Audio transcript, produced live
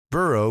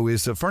Burrow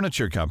is a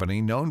furniture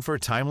company known for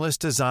timeless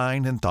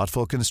design and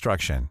thoughtful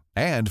construction,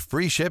 and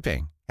free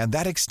shipping, and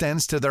that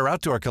extends to their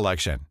outdoor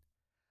collection.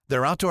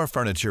 Their outdoor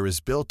furniture is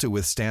built to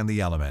withstand the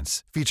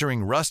elements,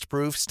 featuring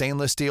rust-proof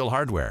stainless steel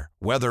hardware,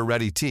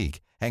 weather-ready teak,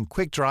 and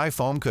quick-dry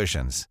foam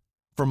cushions.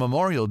 For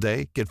Memorial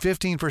Day, get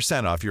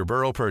 15% off your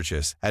Burrow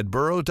purchase at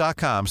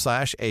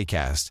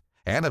burrow.com/ACAST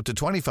and up to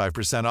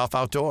 25% off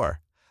outdoor.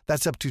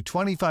 That's up to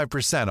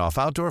 25% off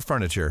outdoor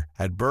furniture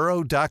at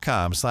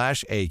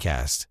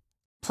burrow.com/ACAST.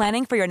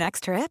 Planning for your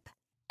next trip?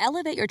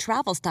 Elevate your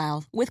travel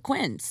style with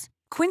Quince.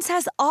 Quince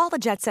has all the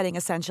jet-setting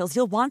essentials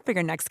you'll want for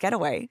your next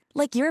getaway,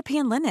 like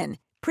European linen,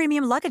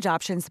 premium luggage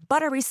options,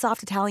 buttery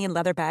soft Italian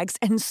leather bags,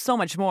 and so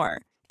much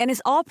more. And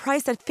is all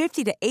priced at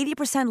 50 to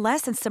 80%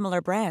 less than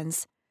similar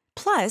brands.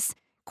 Plus,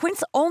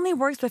 Quince only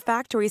works with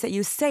factories that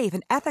use safe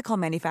and ethical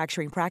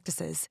manufacturing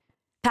practices.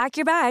 Pack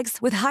your bags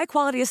with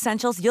high-quality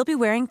essentials you'll be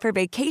wearing for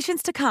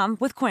vacations to come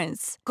with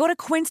Quince. Go to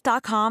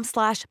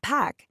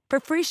quince.com/pack for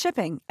free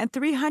shipping and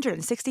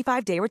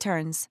 365-day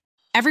returns.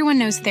 Everyone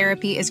knows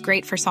therapy is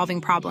great for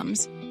solving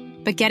problems,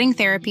 but getting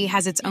therapy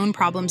has its own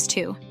problems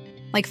too,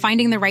 like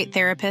finding the right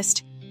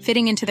therapist,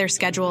 fitting into their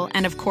schedule,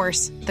 and of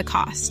course, the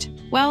cost.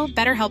 Well,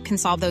 BetterHelp can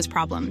solve those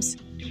problems.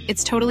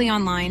 It's totally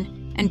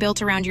online and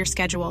built around your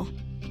schedule.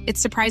 It's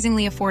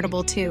surprisingly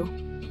affordable too.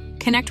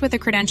 Connect with a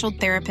credentialed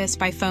therapist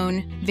by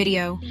phone,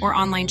 video, or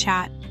online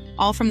chat,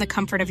 all from the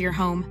comfort of your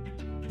home.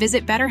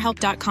 Visit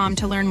BetterHelp.com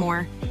to learn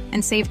more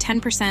and save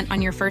 10%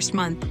 on your first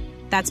month.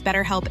 That's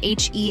BetterHelp,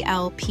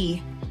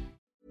 H-E-L-P.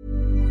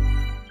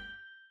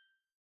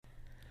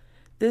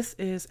 This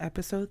is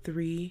episode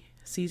 3,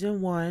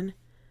 season 1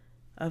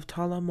 of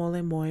Tala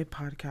Mole Moi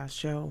podcast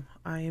show.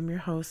 I am your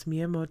host,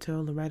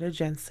 Miyamoto Loretta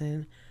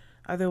Jensen,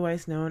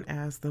 otherwise known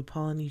as the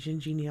Polynesian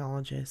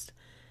genealogist.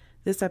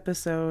 This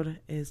episode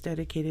is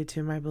dedicated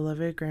to my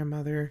beloved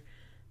grandmother,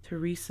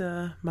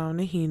 Theresa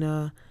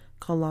Maunahina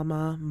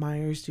Kalama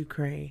Meyers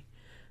Ducret,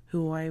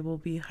 who I will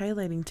be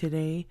highlighting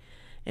today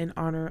in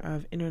honor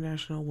of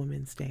International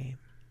Women's Day.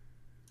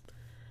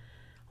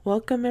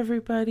 Welcome,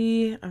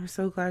 everybody. I'm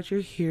so glad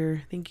you're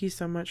here. Thank you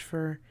so much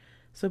for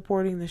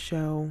supporting the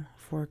show,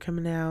 for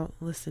coming out,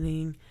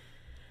 listening,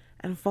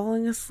 and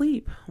falling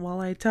asleep while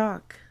I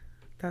talk.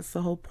 That's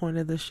the whole point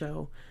of the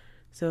show.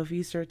 So if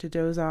you start to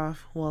doze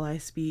off while I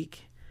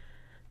speak,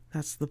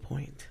 that's the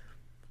point.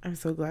 I'm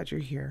so glad you're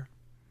here.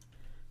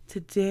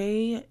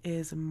 Today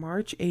is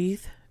March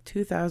 8th,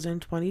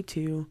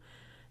 2022.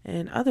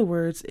 In other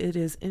words, it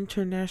is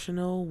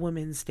International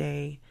Women's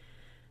Day.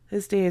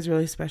 This day is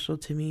really special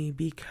to me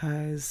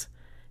because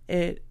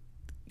it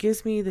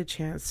gives me the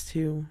chance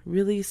to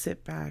really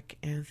sit back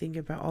and think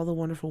about all the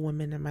wonderful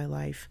women in my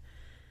life.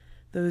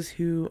 Those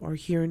who are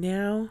here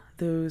now,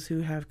 those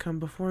who have come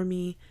before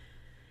me,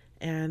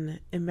 and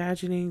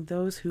imagining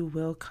those who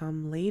will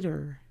come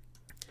later.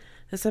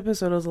 This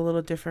episode is a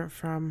little different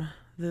from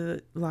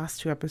the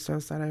last 2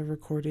 episodes that I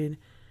recorded,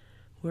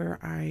 where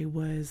I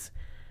was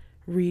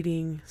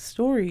reading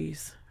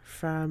stories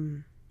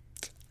that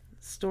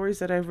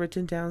I've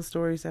written down,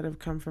 stories that have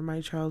come from my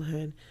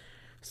childhood,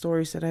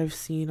 stories that I've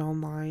seen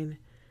online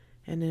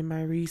and in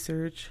my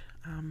research.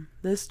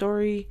 This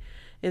story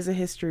is a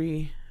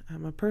history,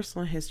 a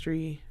personal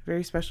history,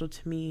 very special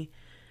to me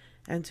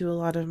and to a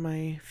lot of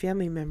my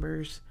family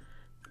members.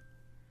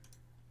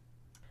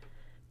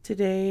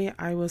 Today,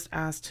 I was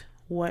asked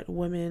what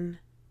women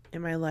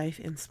in my life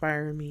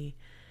inspire me,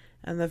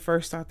 and the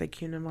first thought that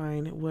came to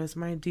mind was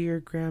my dear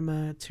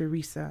grandma,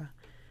 Theresa.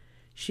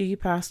 She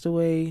passed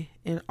away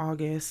in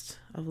August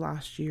of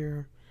last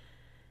year,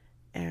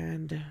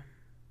 and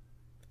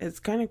it's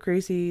kind of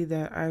crazy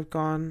that I've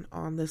gone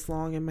on this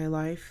long in my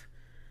life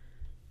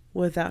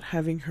without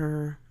having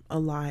her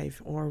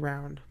alive or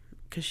around,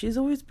 because she's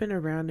always been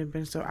around and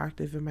been so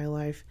active in my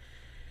life.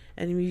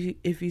 And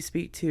if you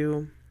speak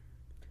to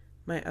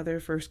my other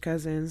first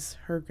cousins,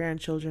 her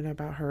grandchildren,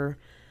 about her,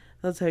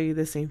 they'll tell you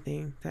the same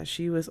thing, that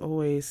she was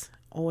always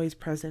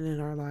present in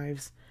our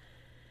lives.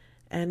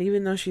 And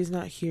even though she's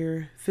not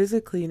here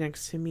physically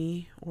next to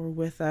me or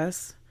with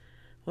us,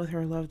 with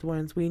her loved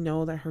ones, we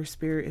know that her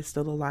spirit is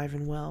still alive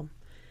and well.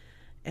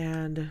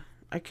 And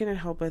I couldn't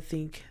help but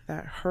think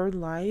that her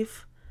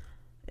life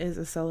is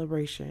a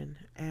celebration.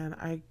 And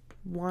I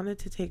wanted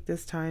to take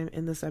this time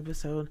in this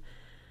episode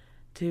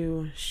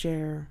to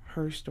share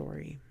her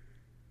story.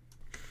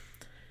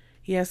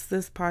 Yes,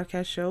 this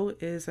podcast show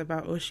is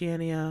about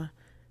Oceania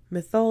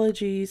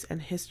mythologies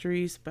and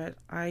histories, but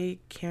I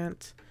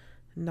can't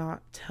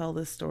not tell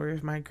the story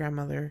of my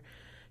grandmother,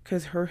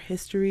 because her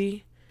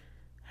history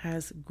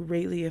has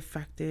greatly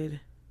affected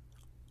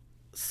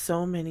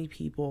so many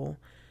people,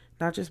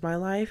 not just my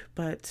life,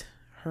 but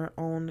her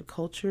own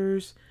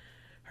cultures,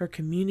 her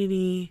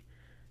community.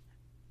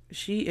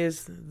 She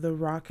is the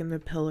rock and the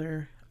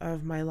pillar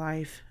of my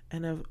life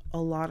and of a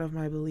lot of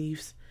my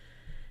beliefs.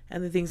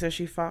 And the things that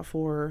she fought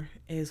for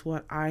is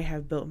what I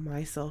have built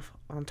myself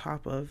on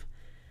top of.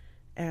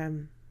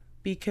 And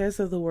because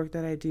of the work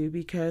that I do,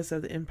 because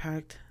of the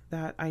impact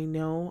that I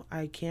know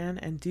I can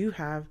and do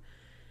have,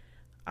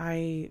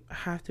 I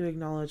have to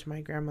acknowledge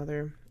my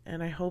grandmother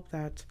And I hope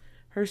that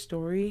her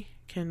story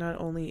can not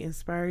only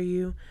inspire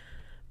you,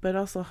 but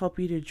also help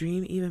you to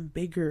dream even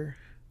bigger.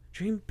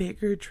 Dream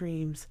bigger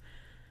dreams,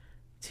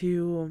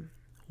 to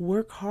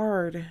work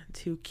hard,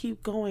 to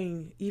keep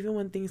going even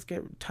when things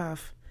get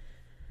tough.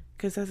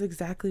 Because that's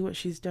exactly what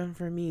she's done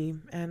for me.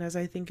 And as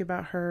I think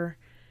about her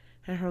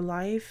and her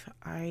life,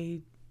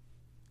 I'm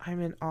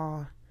in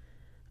awe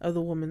of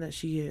the woman that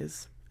she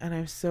is. And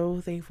I'm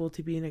so thankful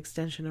to be an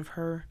extension of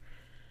her.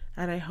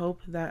 And I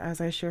hope that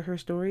as I share her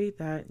story,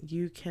 that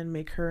you can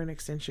make her an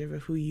extension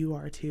of who you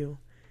are too.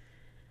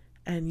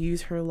 And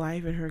use her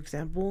life and her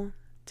example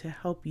to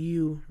help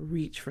you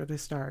reach for the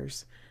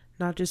stars.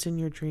 Not just in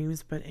your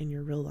dreams, but in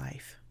your real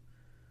life.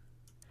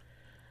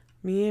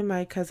 Me and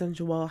my cousin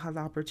Joelle had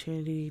the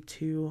opportunity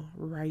to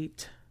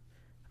write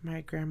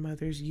my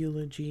grandmother's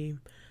eulogy.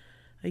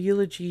 A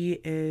eulogy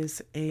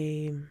is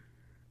a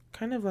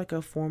kind of like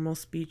a formal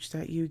speech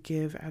that you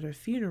give at a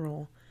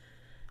funeral,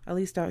 at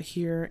least out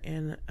here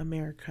in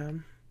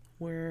America,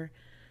 where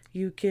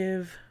you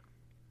give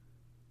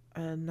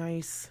a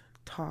nice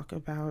talk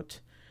about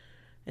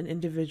an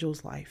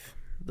individual's life,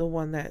 the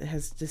one that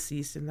has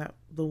deceased and that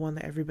the one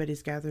that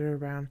everybody's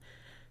gathered around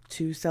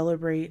to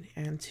celebrate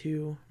and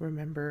to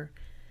remember.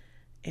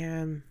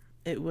 And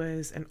it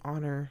was an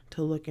honor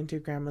to look into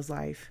Grandma's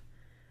life.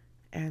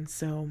 And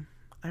so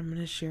I'm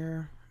going to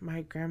share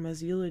my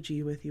grandma's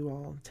eulogy with you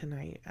all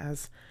tonight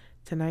as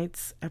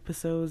tonight's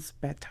episode's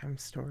bedtime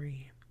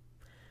story.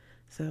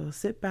 So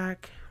sit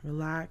back,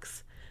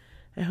 relax.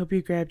 I hope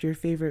you grabbed your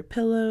favorite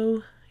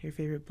pillow, your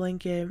favorite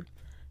blanket.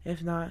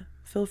 If not,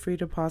 feel free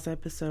to pause the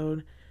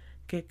episode,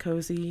 get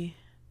cozy,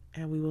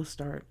 and we will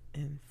start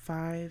in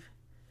 5,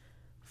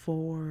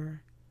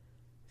 4,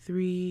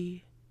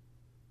 3,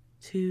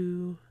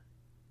 2,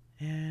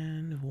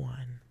 and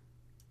 1.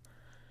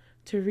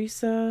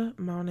 Theresa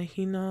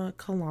Maunahina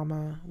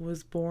Kalama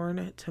was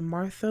born to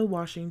Martha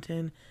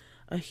Washington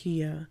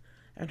Ahia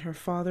and her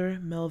father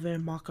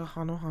Melvin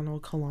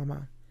Makahanohano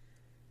Kalama.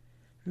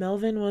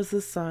 Melvin was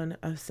the son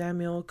of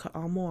Samuel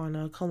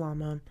Ka'amoana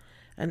Kalama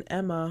and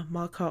Emma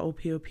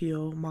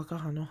Makaopiopio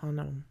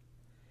Makahanohano.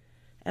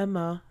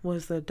 Emma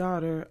was the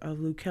daughter of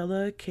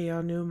Lukela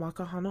Keanu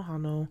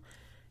Makahanohano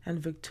and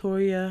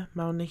Victoria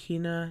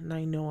Maunahina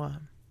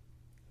Nainoa.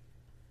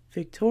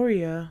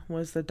 Victoria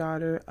was the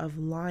daughter of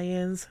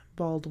Lyons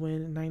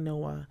Baldwin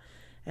Nainoa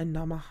and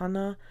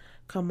Namahana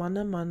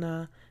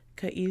Kamanamana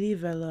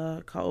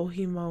Kailivela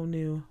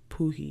Kaohimaunu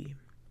Puhi.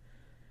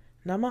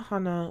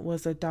 Namahana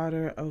was the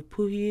daughter of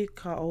Puhi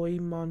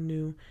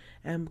Kaoimanu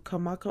and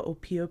Kamaka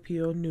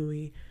Opiopio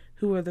Nui,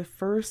 who were the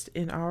first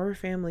in our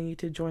family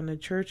to join the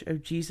Church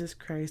of Jesus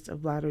Christ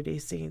of Latter-day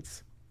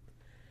Saints.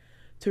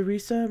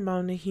 Theresa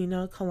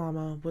Maunahina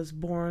Kalama was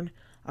born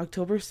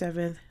October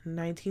 7,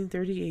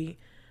 1938,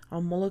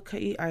 on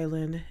Molokai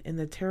Island in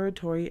the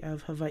territory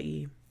of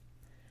Hawaii.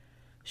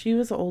 She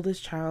was the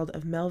oldest child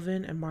of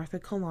Melvin and Martha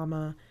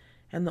Kalama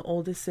and the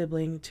oldest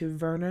sibling to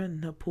Verna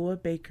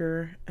Napua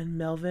Baker and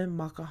Melvin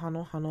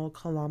Makahanohano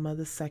Kalama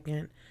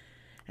II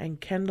and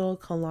Kendall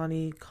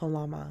Kalani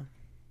Kalama.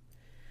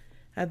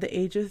 At the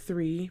age of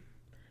 3,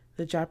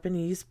 the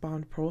Japanese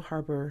bombed Pearl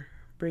Harbor,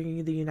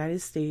 bringing the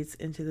United States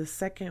into the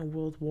Second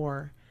World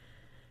War.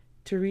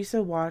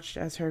 Theresa watched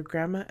as her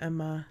grandma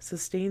Emma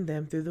sustained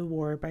them through the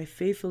war by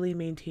faithfully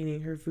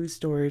maintaining her food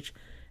storage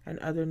and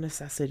other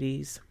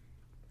necessities.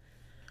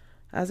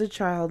 As a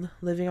child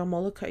living on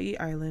Molokai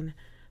Island,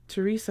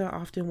 Theresa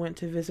often went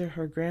to visit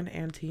her grand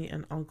auntie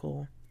and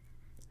uncle.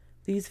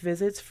 These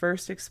visits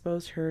first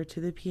exposed her to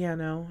the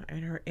piano,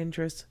 and her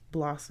interest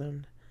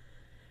blossomed.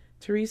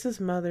 Theresa's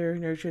mother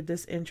nurtured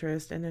this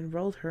interest and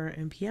enrolled her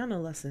in piano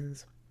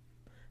lessons.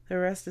 The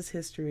rest is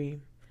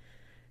history.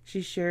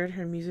 She shared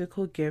her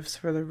musical gifts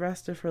for the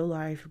rest of her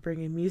life,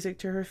 bringing music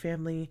to her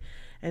family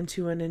and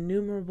to an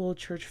innumerable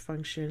church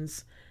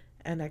functions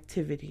and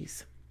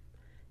activities.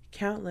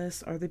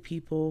 Countless are the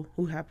people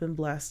who have been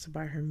blessed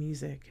by her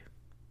music.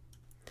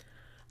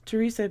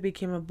 Theresa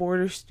became a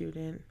boarder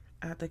student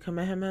at the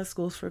Kamehameha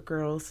Schools for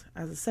Girls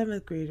as a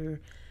 7th grader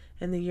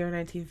in the year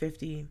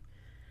 1950.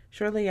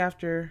 Shortly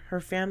after,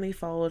 her family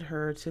followed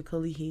her to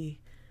Kalihi.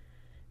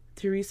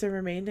 Theresa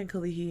remained in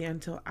Kalihi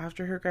until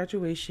after her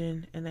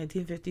graduation in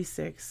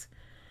 1956,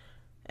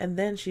 and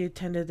then she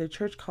attended the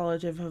Church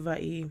College of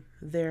Hawaii,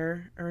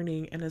 there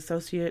earning an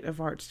Associate of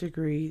Arts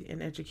degree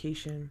in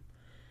education.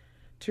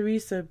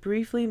 Theresa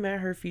briefly met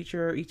her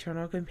future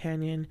eternal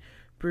companion,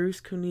 Bruce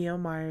Cuneo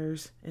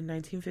Meyers, in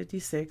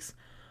 1956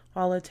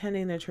 while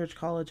attending the Church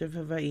College of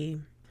Hawaii.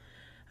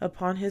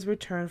 Upon his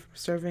return from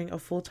serving a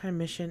full-time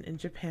mission in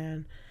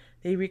Japan,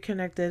 they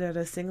reconnected at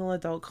a single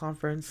adult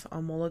conference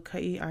on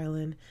Molokai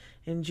Island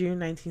in June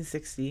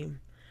 1960.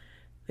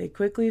 They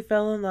quickly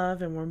fell in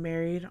love and were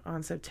married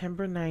on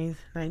September 9,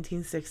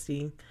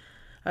 1960,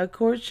 a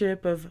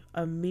courtship of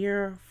a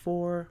mere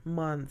 4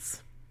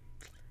 months.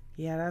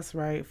 Yeah, that's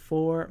right,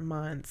 4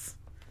 months.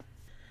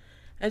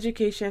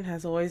 Education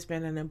has always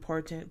been an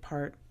important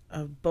part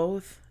of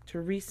both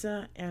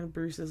Theresa and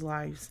Bruce's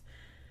lives.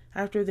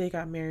 After they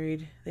got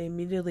married, they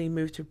immediately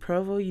moved to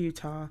Provo,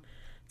 Utah,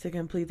 to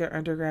complete their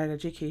undergrad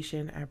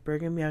education at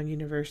Brigham Young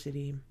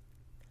University.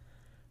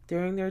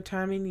 During their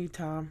time in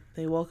Utah,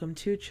 they welcomed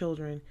 2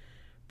 children,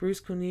 Bruce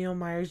Cuneo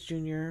Meyers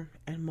Jr.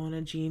 and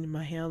Mona Jean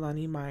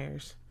Mahealani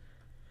Meyers.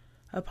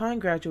 Upon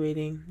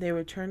graduating, they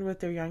returned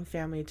with their young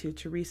family to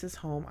Theresa's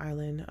home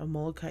island of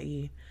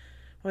Molokai,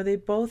 where they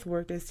both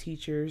worked as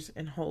teachers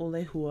in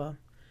Ho'olehua,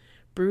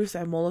 Bruce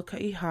at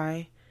Molokai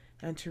High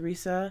and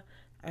Theresa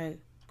at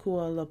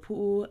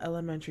Kualapu'u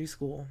Elementary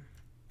School.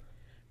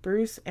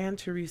 Bruce and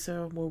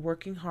Theresa were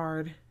working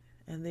hard,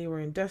 and they were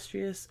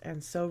industrious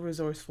and so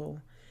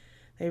resourceful.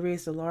 They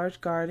raised a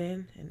large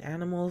garden and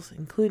animals,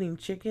 including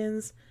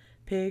chickens,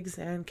 pigs,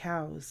 and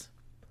cows.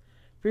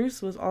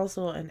 Bruce was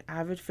also an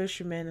avid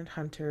fisherman and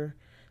hunter,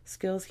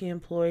 skills he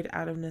employed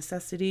out of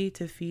necessity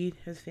to feed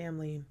his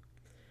family.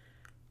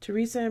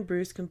 Theresa and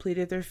Bruce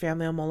completed their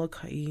family on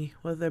Molokai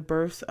with the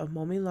births of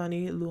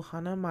Momilani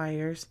Luhana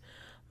Meyers,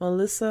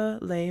 Melissa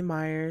Leigh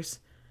Meyers,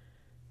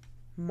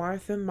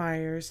 Martha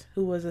Meyers,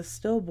 who was a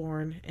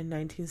stillborn in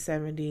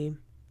 1970,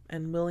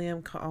 and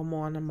William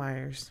Ka'amoana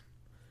Meyers.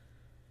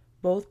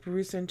 Both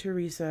Bruce and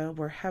Theresa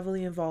were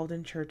heavily involved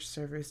in church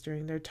service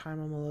during their time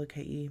on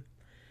Molokai.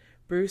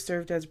 Bruce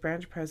served as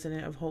branch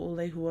president of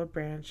Ho'olehua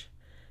Branch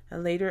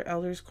and later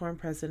Elders Quorum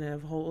president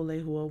of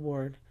Ho'olehua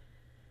Ward.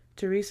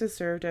 Theresa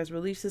served as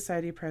Relief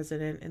Society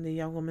president in the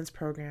Young Women's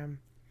Program.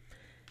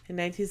 In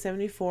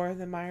 1974,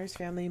 the Meyers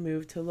family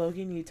moved to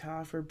Logan,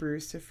 Utah for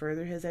Bruce to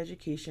further his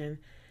education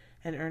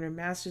and earn a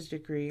master's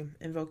degree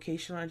in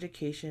vocational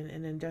education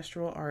and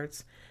industrial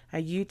arts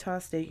at Utah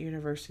State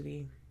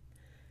University.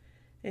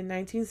 In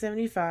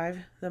 1975,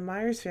 the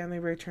Meyers family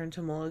returned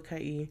to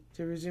Molokai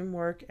to resume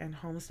work and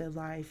homestead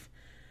life.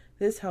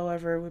 This,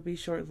 however, would be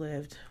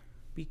short-lived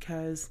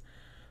because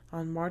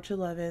on March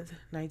 11,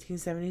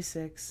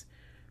 1976,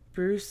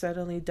 Bruce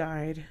suddenly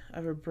died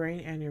of a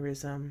brain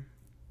aneurysm,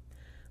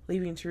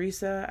 leaving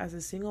Theresa as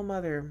a single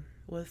mother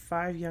with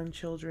 5 young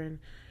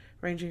children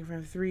ranging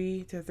from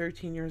 3 to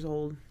 13 years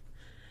old,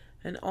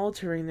 and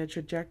altering the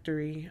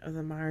trajectory of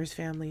the Meyers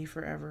family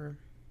forever.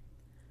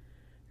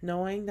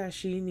 Knowing that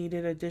she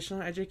needed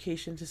additional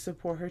education to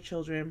support her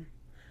children,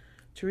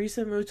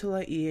 Theresa moved to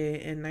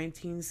Laie in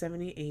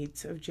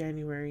 1978 of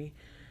January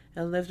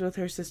and lived with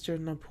her sister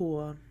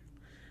Napua.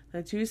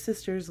 The 2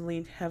 sisters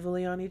leaned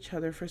heavily on each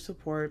other for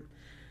support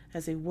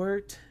as they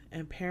worked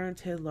and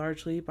parented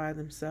largely by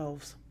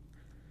themselves.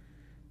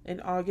 In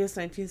August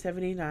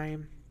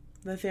 1979,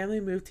 the family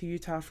moved to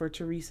Utah for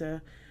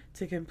Theresa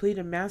to complete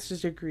a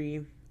master's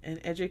degree in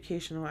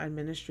educational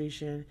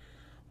administration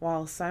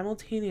while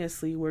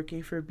simultaneously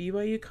working for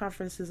BYU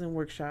conferences and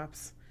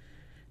workshops.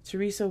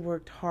 Theresa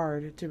worked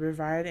hard to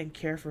provide and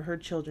care for her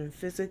children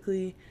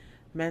physically,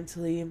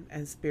 mentally,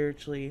 and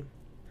spiritually.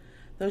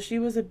 Though she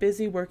was a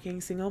busy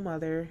working single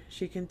mother,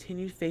 she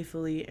continued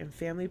faithfully in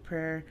family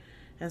prayer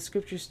and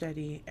scripture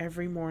study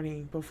every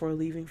morning before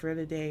leaving for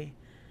the day.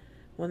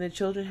 When the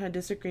children had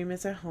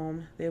disagreements at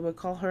home, they would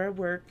call her at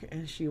work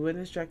and she would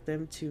instruct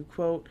them to,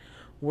 quote,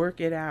 work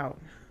it out.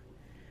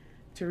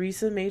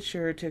 Theresa made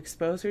sure to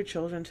expose her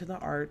children to the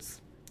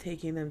arts,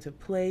 taking them to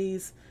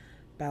plays,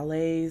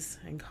 ballets,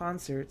 and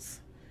concerts.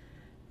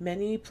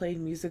 Many played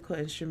musical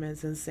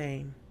instruments and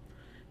sang.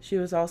 She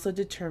was also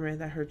determined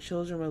that her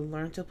children would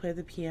learn to play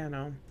the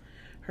piano.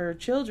 Her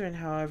children,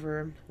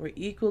 however, were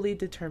equally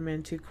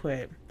determined to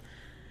quit,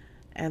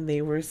 and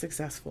they were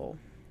successful.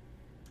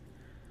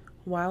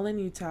 While in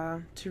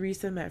Utah,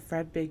 Theresa met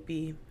Fred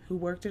Bigby, who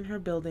worked in her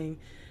building,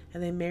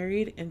 and they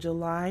married in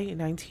July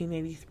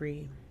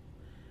 1983.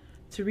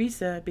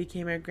 Theresa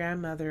became a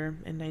grandmother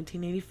in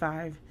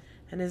 1985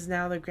 and is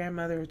now the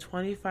grandmother of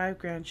 25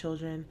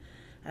 grandchildren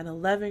and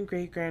 11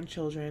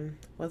 great-grandchildren,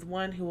 with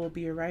one who will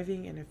be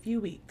arriving in a few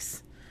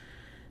weeks.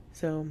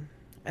 So,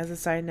 as a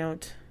side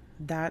note,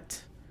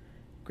 that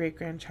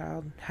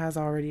great-grandchild has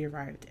already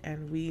arrived,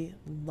 and we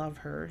love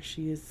her.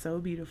 She is so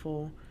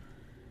beautiful,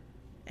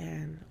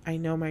 and I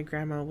know my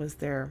grandma was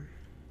there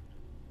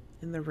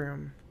in the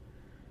room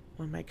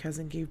when my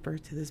cousin gave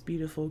birth to this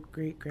beautiful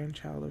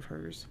great-grandchild of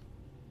hers.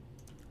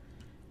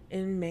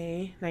 In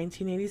May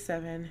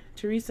 1987,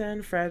 Theresa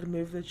and Fred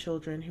moved the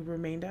children who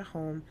remained at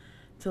home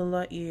to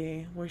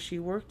Laie, where she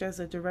worked as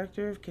a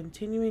director of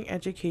continuing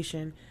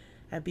education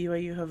at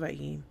BYU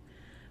Hawaii.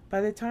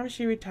 By the time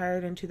she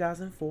retired in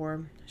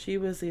 2004, she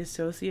was the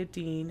Associate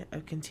Dean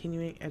of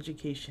Continuing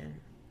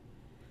Education.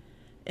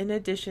 In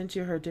addition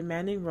to her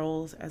demanding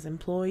roles as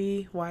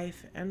employee,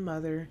 wife, and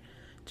mother,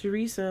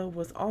 Theresa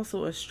was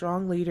also a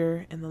strong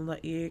leader in the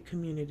Laie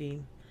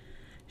community.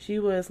 She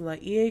was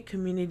Laie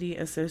Community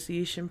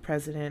Association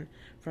president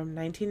from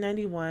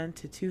 1991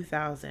 to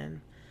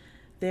 2000.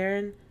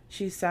 Therein,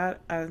 she sat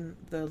on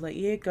the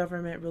Laie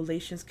Government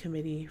Relations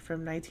Committee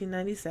from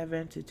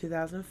 1997 to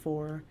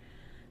 2004,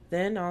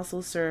 then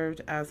also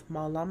served as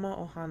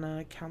Malama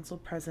Ohana Council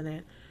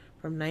President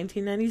from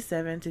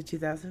 1997 to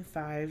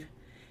 2005,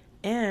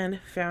 and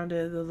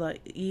founded the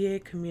Laie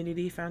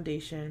Community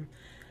Foundation,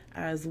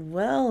 as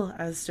well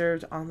as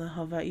served on the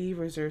Hawaii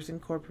Reserves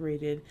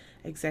Incorporated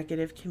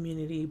Executive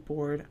Community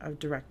Board of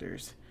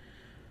Directors.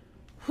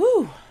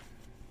 Whew!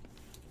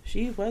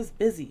 she was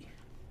busy.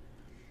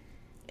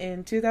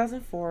 In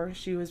 2004,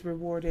 she was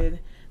rewarded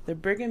the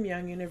Brigham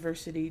Young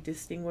University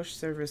Distinguished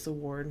Service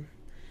Award,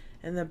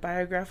 and the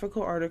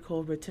biographical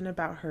article written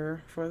about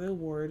her for the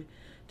award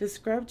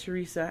described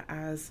Theresa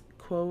as,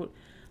 quote,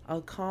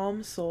 a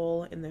calm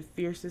soul in the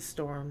fiercest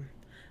storm,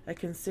 a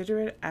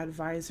considerate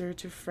advisor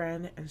to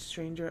friend and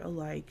stranger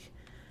alike.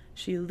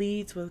 She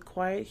leads with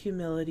quiet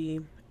humility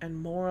and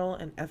moral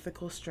and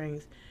ethical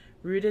strength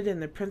rooted in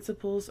the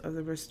principles of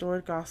the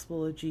restored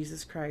gospel of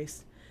Jesus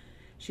Christ.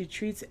 She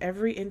treats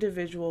every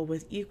individual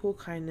with equal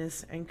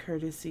kindness and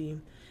courtesy,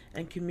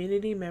 and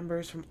community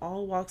members from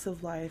all walks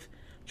of life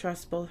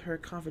trust both her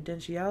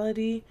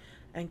confidentiality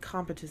and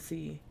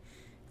competency.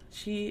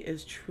 She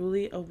is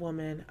truly a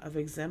woman of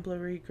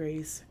exemplary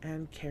grace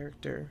and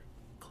character.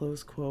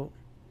 Close quote.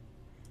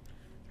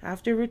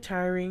 After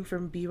retiring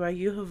from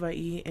BYU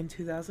Hawaii in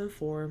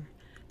 2004,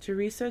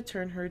 Theresa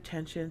turned her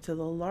attention to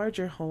the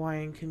larger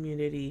Hawaiian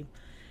community.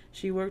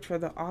 She worked for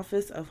the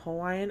Office of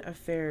Hawaiian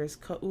Affairs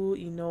Ka'u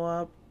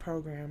Inoa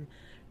program,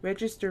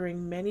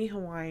 registering many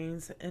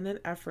Hawaiians in an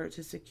effort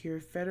to secure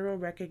federal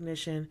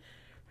recognition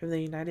from the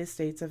United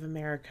States of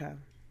America.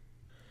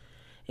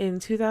 In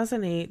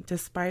 2008,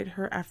 despite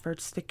her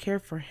efforts to care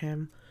for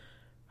him,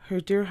 her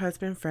dear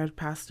husband Fred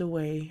passed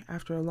away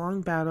after a long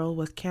battle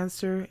with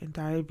cancer and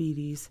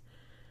diabetes.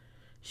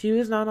 She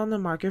was not on the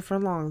market for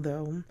long,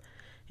 though.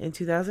 In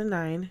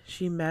 2009,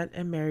 she met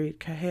and married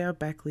Kahea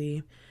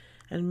Beckley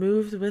and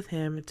moved with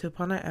him to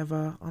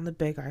Ponaeva on the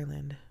Big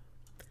Island.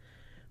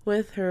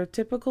 With her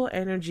typical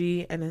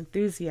energy and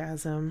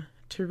enthusiasm,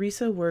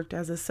 Theresa worked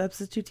as a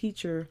substitute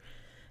teacher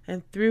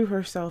and threw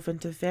herself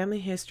into family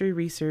history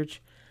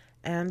research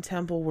and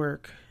temple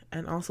work,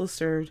 and also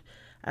served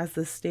as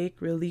the Stake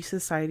Relief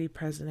Society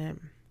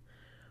president.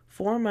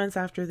 4 months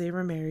after they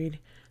were married,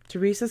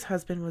 Theresa's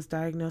husband was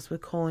diagnosed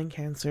with colon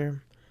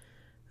cancer.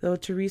 Though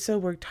Theresa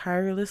worked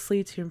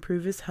tirelessly to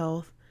improve his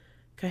health,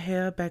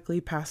 Kahea Beckley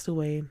passed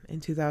away in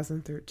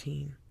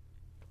 2013.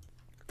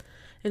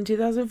 In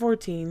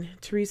 2014,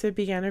 Theresa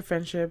began a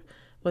friendship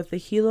with the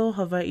Hilo,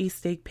 Hawaii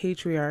Stake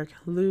patriarch,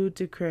 Lou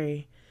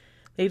Ducret.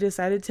 They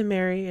decided to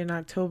marry in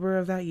October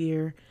of that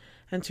year,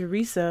 and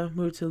Theresa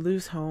moved to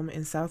Lou's home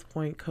in South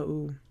Point,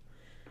 Ka'u.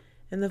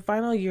 In the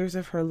final years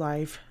of her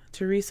life,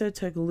 Theresa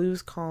took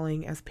Lou's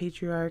calling as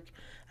patriarch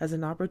as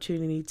an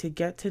opportunity to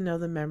get to know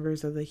the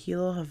members of the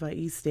Hilo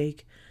Hawaii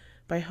Stake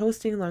by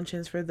hosting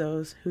luncheons for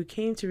those who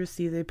came to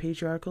receive the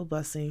patriarchal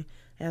blessing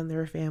and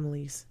their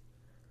families.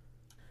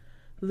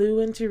 Lou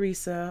and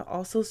Theresa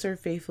also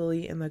served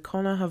faithfully in the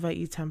Kona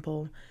Hawaii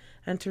Temple,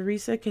 and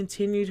Theresa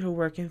continued her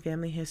work in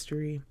family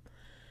history.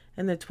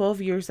 In the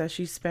 12 years that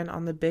she spent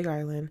on the Big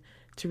Island,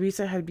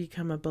 Theresa had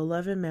become a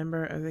beloved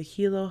member of the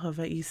Hilo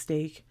Hawaii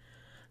Stake.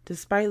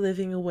 Despite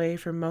living away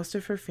from most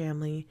of her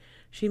family,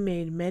 she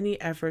made many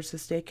efforts to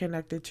stay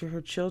connected to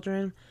her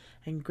children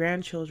and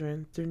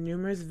grandchildren through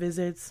numerous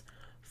visits,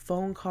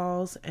 phone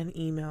calls, and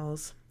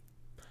emails.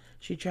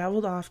 She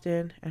traveled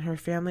often, and her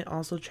family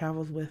also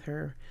traveled with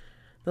her.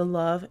 The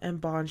love and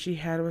bond she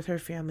had with her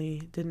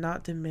family did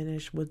not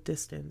diminish with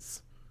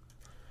distance.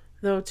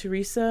 Though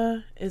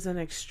Theresa is an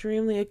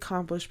extremely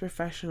accomplished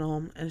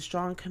professional and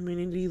strong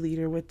community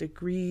leader with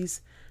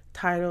degrees,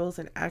 titles,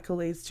 and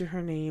accolades to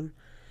her name,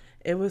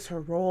 it was her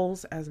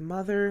roles as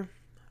mother,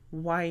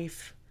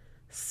 wife,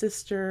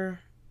 sister,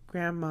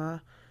 grandma,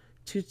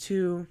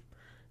 tutu,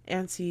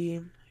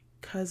 auntie,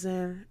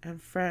 cousin,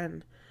 and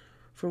friend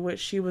for which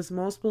she was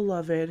most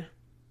beloved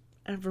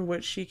and for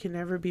which she can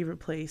never be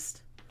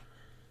replaced.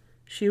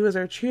 She was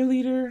our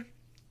cheerleader,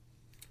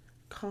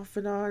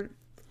 confidant,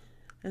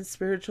 and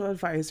spiritual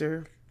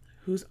advisor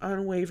whose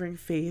unwavering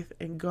faith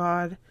in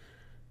God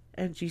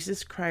and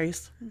Jesus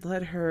Christ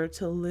led her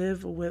to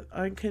live with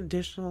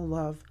unconditional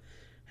love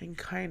and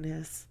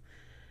kindness,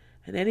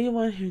 and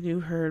anyone who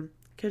knew her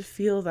could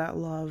feel that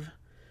love.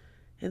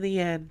 In the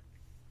end,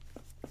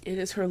 it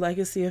is her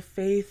legacy of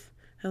faith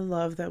and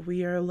love that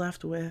we are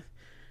left with,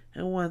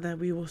 and one that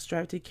we will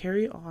strive to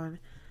carry on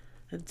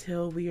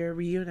until we are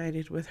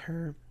reunited with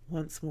her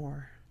once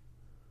more.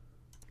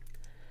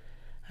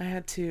 I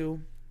had to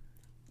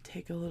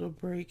take a little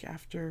break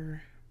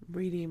after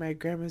reading my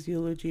grandma's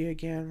eulogy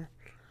again,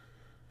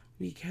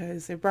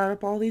 because it brought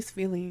up all these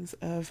feelings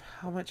of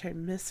how much I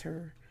miss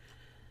her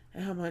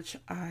and how much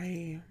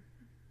I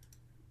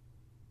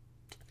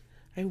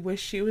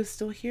wish she was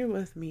still here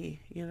with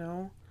me, you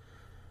know.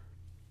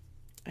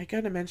 I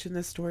gotta mention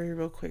this story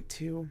real quick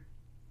too,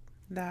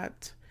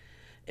 that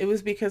it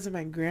was because of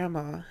my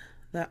grandma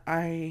that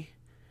I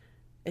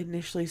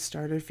initially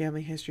started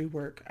family history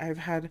work. I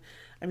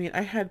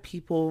had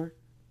people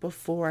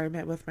before I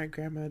met with my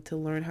grandma to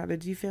learn how to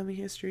do family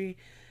history.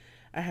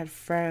 I had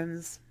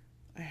friends,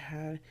 I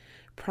had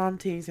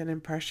promptings and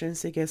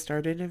impressions to get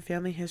started in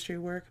family history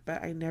work,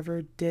 but I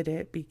never did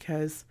it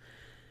because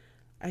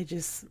I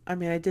did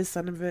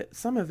some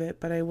of it,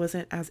 but I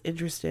wasn't as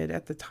interested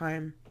at the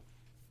time.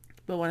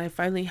 But when I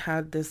finally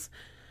had this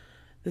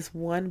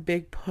one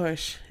big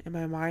push in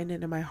my mind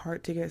and in my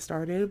heart to get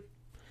started,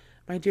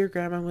 my dear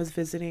grandma was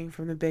visiting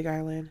from the Big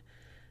Island,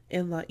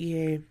 in La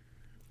Ie.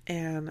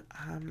 And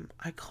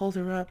I called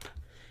her up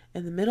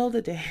in the middle of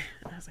the day.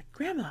 And I was like,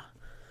 Grandma.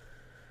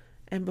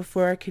 And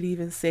before I could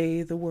even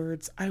say the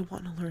words, I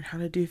want to learn how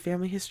to do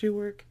family history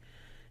work,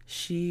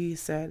 she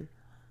said,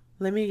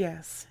 let me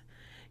guess.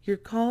 You're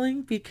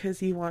calling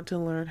because you want to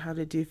learn how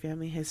to do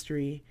family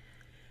history.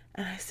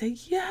 And I said,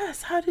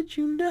 yes, how did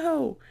you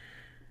know?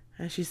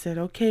 And she said,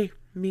 okay,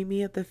 meet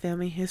me at the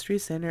Family History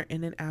Center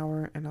in an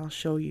hour and I'll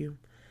show you.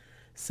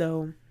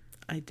 So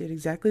I did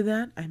exactly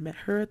that. I met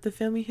her at the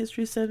Family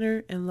History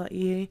Center in La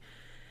Ie,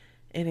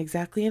 and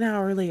exactly an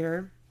hour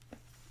later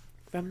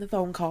from the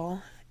phone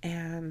call,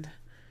 and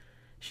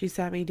she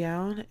sat me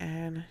down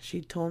and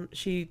she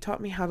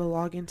taught me how to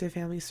log into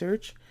Family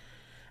Search.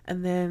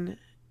 And then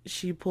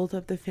she pulled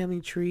up the family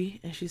tree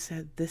and she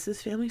said, this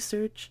is Family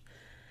Search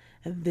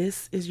and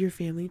this is your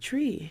family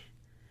tree.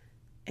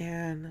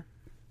 And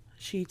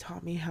she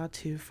taught me how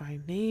to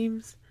find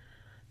names,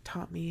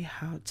 taught me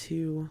how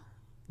to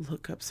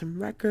look up some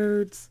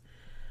records.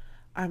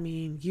 I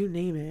mean, you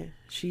name it.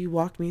 She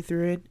walked me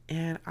through it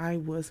and I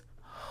was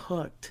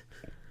hooked.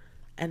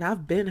 And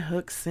I've been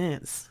hooked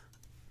since.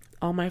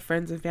 All my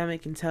friends and family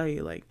can tell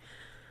you, like,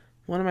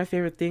 one of my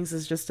favorite things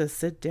is just to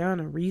sit down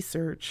and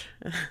research.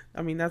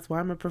 I mean, that's why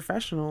I'm a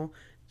professional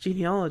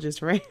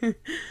genealogist, right?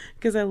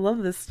 Because I love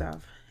this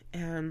stuff.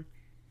 And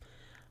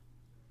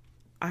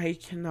I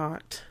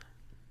cannot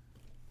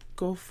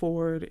go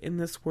forward in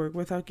this work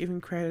without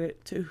giving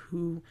credit to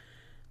who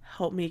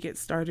helped me get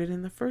started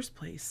in the first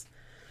place.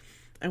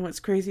 And what's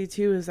crazy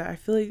too is that I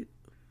feel like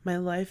my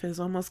life has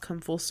almost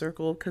come full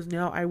circle, because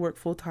now I work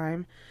full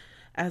time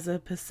as a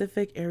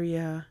Pacific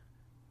area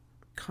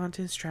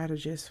content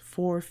strategist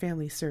for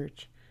Family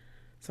Search.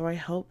 So I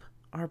help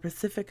our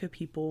Pacifica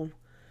people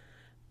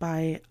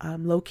by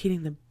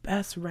locating the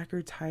best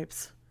record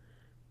types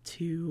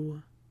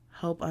to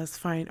help us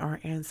find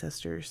our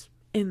ancestors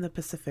in the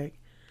Pacific,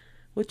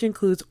 which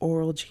includes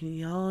oral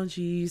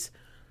genealogies.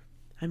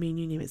 I mean,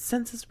 you name it,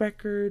 census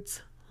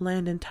records,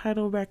 land and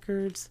title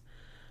records.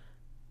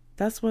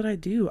 That's what I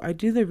do. I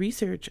do the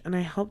research and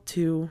I help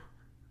to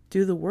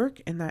do the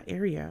work in that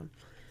area.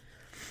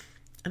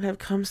 And I've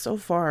come so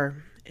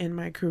far in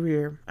my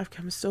career. I've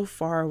come so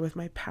far with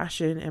my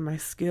passion and my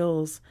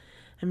skills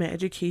and my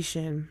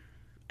education.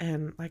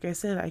 And like I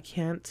said, I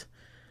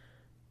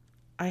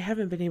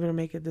haven't been able to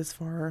make it this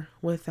far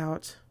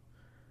without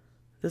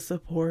the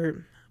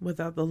support,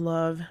 without the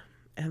love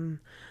and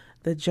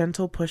the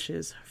gentle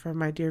pushes from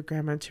my dear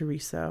grandma,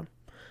 Theresa.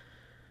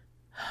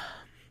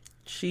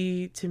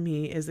 She, to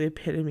me, is the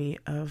epitome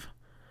of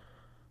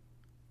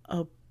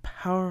a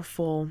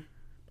powerful,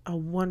 a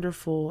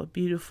wonderful, a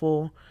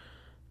beautiful,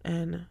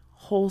 and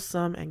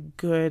wholesome and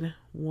good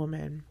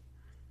woman.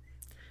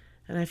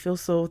 And I feel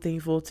so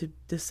thankful to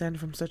descend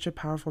from such a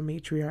powerful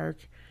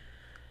matriarch.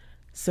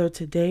 So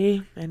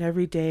today and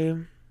every day,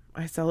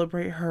 I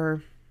celebrate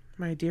her,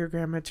 my dear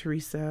grandma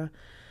Theresa,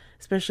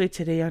 especially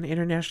today on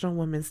International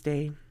Women's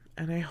Day.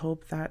 And I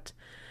hope that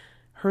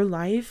her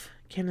life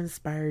can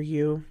inspire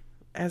you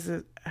as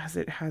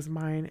it has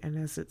mine and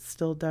as it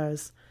still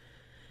does.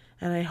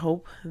 And I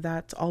hope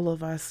that all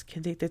of us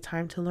can take the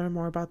time to learn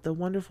more about the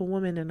wonderful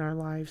women in our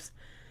lives.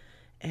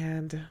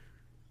 And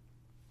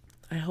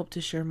I hope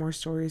to share more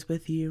stories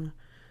with you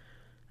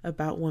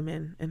about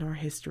women in our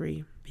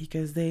history,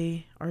 because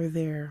they are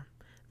there.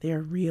 They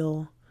are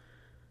real.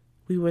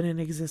 We wouldn't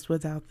exist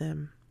without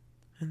them.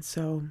 And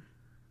so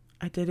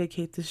I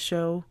dedicate this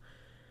show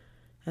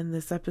and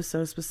this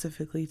episode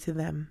specifically to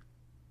them.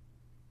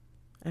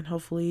 And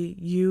hopefully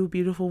you,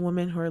 beautiful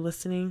women who are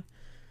listening,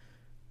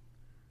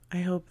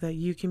 I hope that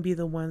you can be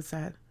the ones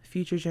that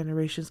future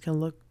generations can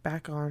look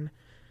back on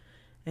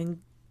and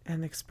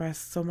express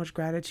so much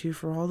gratitude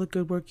for all the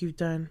good work you've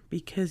done,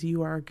 because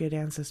you are a good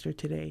ancestor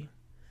today.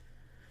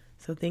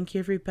 So thank you,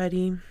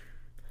 everybody.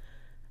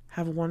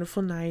 Have a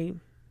wonderful night.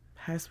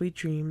 Have sweet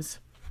dreams.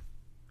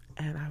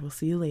 And I will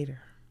see you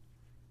later.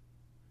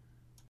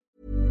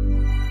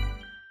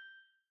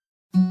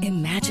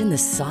 Imagine the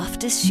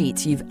softest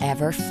sheets you've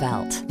ever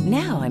felt.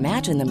 Now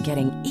imagine them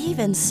getting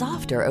even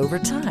softer over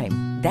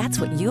time.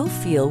 That's what you'll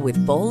feel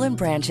with Boll &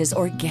 Branch's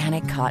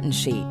organic cotton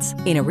sheets.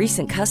 In a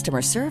recent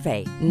customer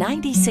survey,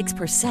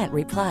 96%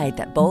 replied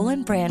that Boll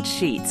 & Branch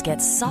sheets get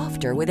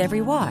softer with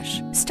every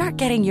wash. Start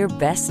getting your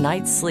best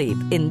night's sleep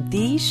in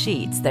these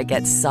sheets that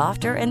get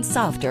softer and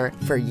softer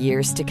for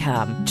years to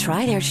come.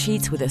 Try their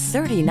sheets with a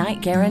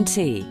 30-night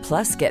guarantee.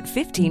 Plus, get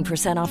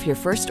 15% off your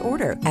first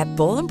order at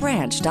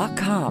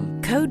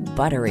bollandbranch.com. Code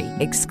BUTTERY.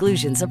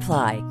 Exclusions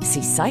apply.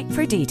 See site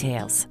for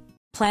details.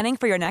 Planning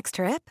for your next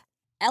trip?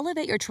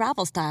 Elevate your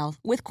travel style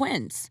with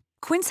Quince.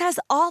 Quince has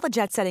all the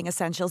jet-setting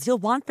essentials you'll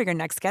want for your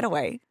next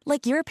getaway,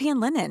 like European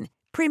linen,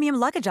 premium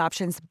luggage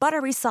options,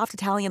 buttery soft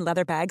Italian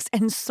leather bags,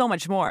 and so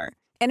much more.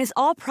 And is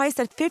all priced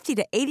at 50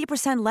 to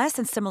 80% less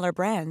than similar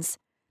brands.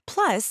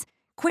 Plus,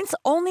 Quince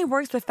only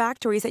works with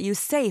factories that use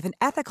safe and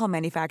ethical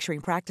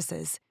manufacturing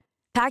practices.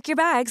 Pack your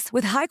bags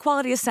with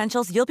high-quality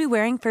essentials you'll be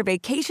wearing for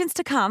vacations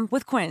to come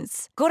with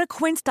Quince. Go to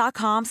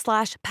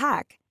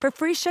quince.com/pack for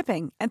free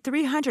shipping and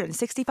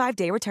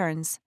 365-day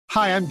returns.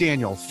 Hi, I'm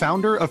Daniel,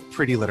 founder of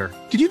Pretty Litter.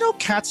 Did you know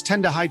cats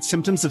tend to hide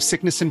symptoms of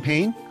sickness and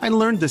pain? I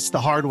learned this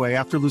the hard way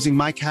after losing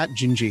my cat,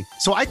 Gingy.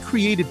 So I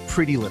created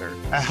Pretty Litter,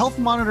 a health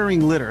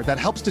monitoring litter that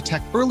helps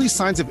detect early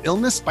signs of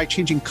illness by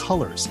changing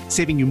colors,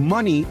 saving you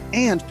money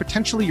and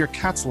potentially your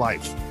cat's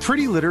life.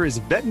 Pretty Litter is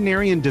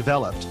veterinarian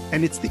developed,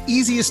 and it's the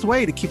easiest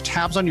way to keep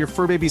tabs on your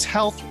fur baby's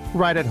health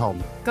right at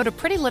home. Go to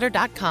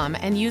prettylitter.com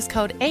and use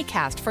code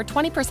ACAST for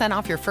 20%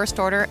 off your first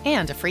order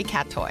and a free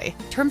cat toy.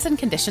 Terms and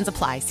conditions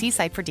apply. See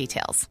site for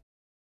details.